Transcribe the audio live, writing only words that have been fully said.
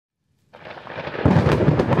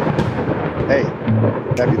Hey,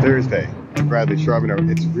 happy Thursday. I'm Bradley Charbonneau.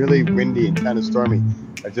 It's really windy and kind of stormy.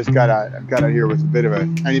 I've got out here with a bit of a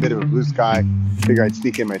tiny bit of a blue sky. Figure I'd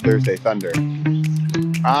sneak in my Thursday thunder.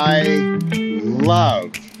 I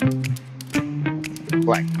love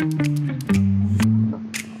blank.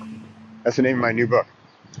 That's the name of my new book.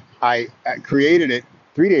 I created it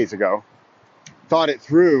 3 days ago, thought it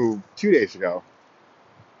through 2 days ago,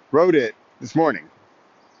 wrote it this morning,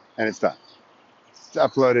 and it's done. It's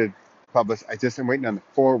uploaded, published. I'm waiting on the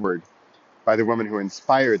foreword by the woman who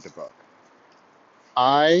inspired the book.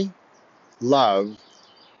 I love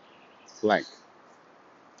blank.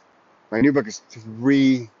 My new book is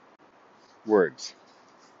 3 words.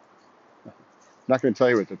 I'm not going to tell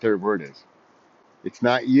you what the third word is. It's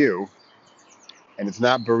not you, and it's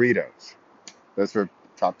not burritos. Those were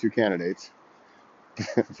top 2 candidates.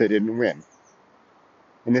 They didn't win.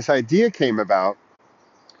 And this idea came about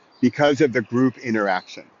because of the group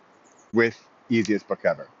interaction with Easiest Book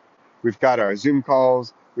Ever. We've got our Zoom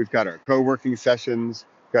calls, we've got our co-working sessions,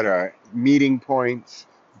 we've got our meeting points,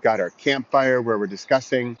 we've got our campfire where we're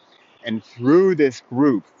discussing. And through this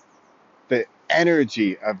group, the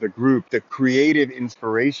energy of the group, the creative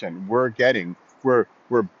inspiration we're getting, we're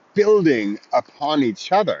building upon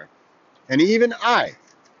each other. And even I'm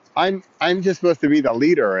just supposed to be the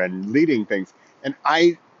leader and leading things. And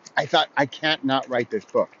I thought I can't not write this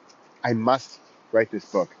book. I must write this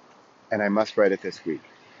book, and I must write it this week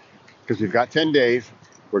because we've got 10 days.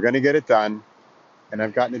 We're going to get it done, and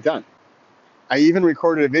I've gotten it done. I even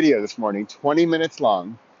recorded a video this morning, 20 minutes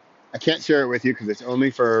long. I can't share it with you because it's only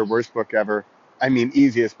for worst book ever. I mean,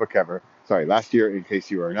 easiest book ever. Sorry, last year, in case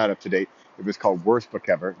you are not up to date, it was called worst book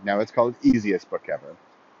ever. Now it's called easiest book ever.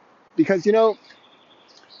 Because,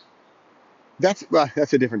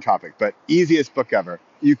 that's a different topic, but easiest book ever.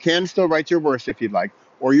 You can still write your worst if you'd like,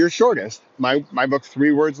 or your shortest. My book's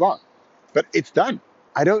 3 words long, but it's done.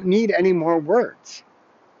 I don't need any more words.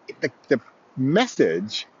 The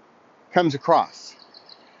message comes across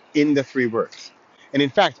in the 3 words. And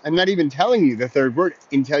in fact, I'm not even telling you the third word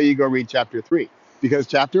until you go read chapter 3, because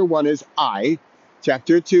chapter 1 is I,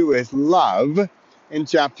 chapter 2 is love, and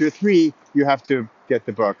chapter 3 you have to get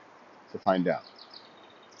the book to find out.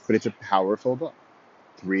 But it's a powerful book.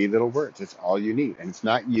 3 little words. It's all you need. And it's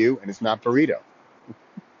not you, and it's not burrito.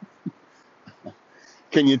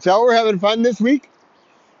 Can you tell we're having fun this week?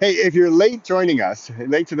 Hey, if you're late joining us,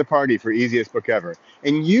 late to the party for Easiest Book Ever,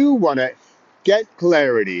 and you want to get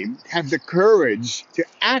clarity, have the courage to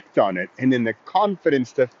act on it, and then the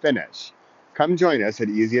confidence to finish, come join us at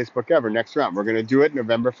Easiest Book Ever next round. We're going to do it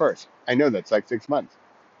November 1st. I know that's like 6 months.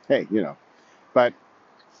 Hey, but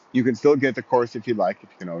you can still get the course if you'd like. You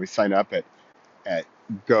can always sign up at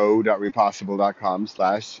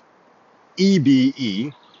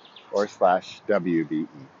go.repossible.com/EBE or /WBE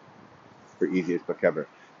for Easiest Book Ever.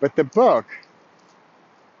 But the book,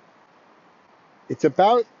 it's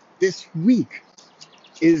about this week,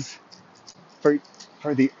 is for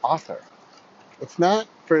the author. It's not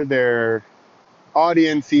for their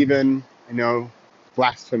audience even. I know,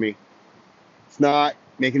 blasphemy. It's not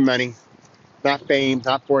making money. It's not fame. It's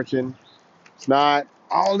not fortune. It's not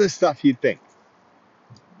all this stuff you'd think.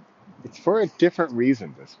 It's for a different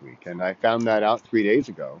reason this week. And I found that out 3 days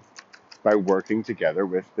ago by working together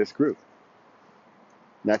with this group.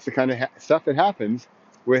 And that's the kind of stuff that happens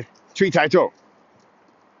with Tree Taito.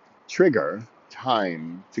 Trigger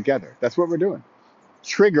time together. That's what we're doing.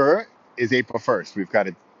 Trigger is April 1st. We've got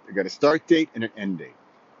a start date and an end date.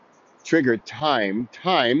 Trigger time,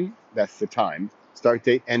 that's the time. Start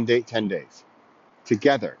date, end date, 10 days.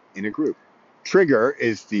 Together in a group. Trigger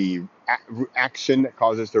is the action that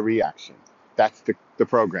causes the reaction. That's the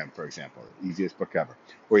program, for example, Easiest Book Ever.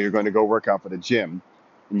 Where you're going to go work out at a gym,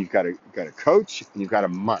 and you've got a coach, and you've got a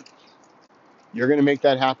month. You're going to make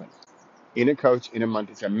that happen. In a coach, in a month.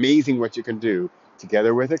 It's amazing what you can do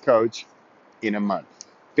together with a coach in a month.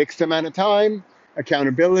 Fixed amount of time,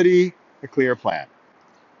 accountability, a clear plan.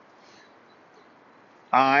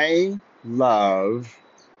 I love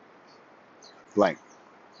blank.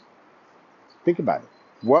 Think about it.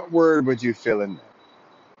 What word would you fill in there?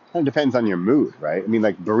 Kind of depends on your mood, right? I mean,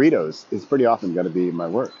 like burritos is pretty often going to be my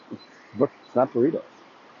word. Look, it's not burritos.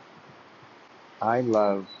 I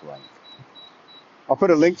love blank. I'll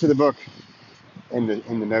put a link to the book in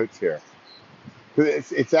the notes here.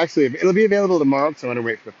 It's actually, it'll be available tomorrow, so I want to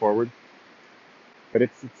wait for the forward. But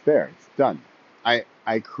it's there. It's done. I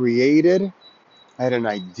created. I had an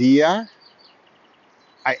idea.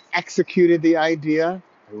 I executed the idea.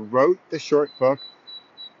 I wrote the short book,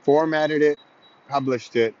 formatted it,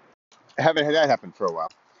 published it. I haven't had that happen for a while.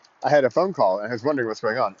 I had a phone call and I was wondering what's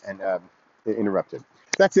going on. And interrupted.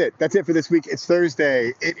 That's it. That's it for this week. It's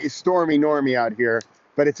Thursday. It is stormy normy out here,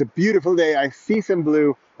 but it's a beautiful day. I see some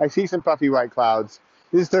blue. I see some puffy white clouds.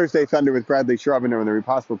 This is Thursday Thunder with Bradley Charbonneau on the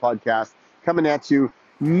Repossible podcast, coming at you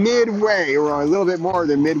midway, or a little bit more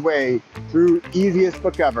than midway, through easiest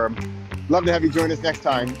book ever. Love to have you join us next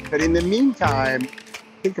time. But in the meantime,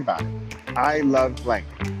 think about it. I love blank.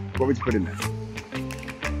 What would you put in there?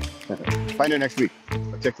 Find out next week.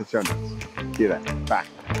 Check the show notes. See you then. Bye.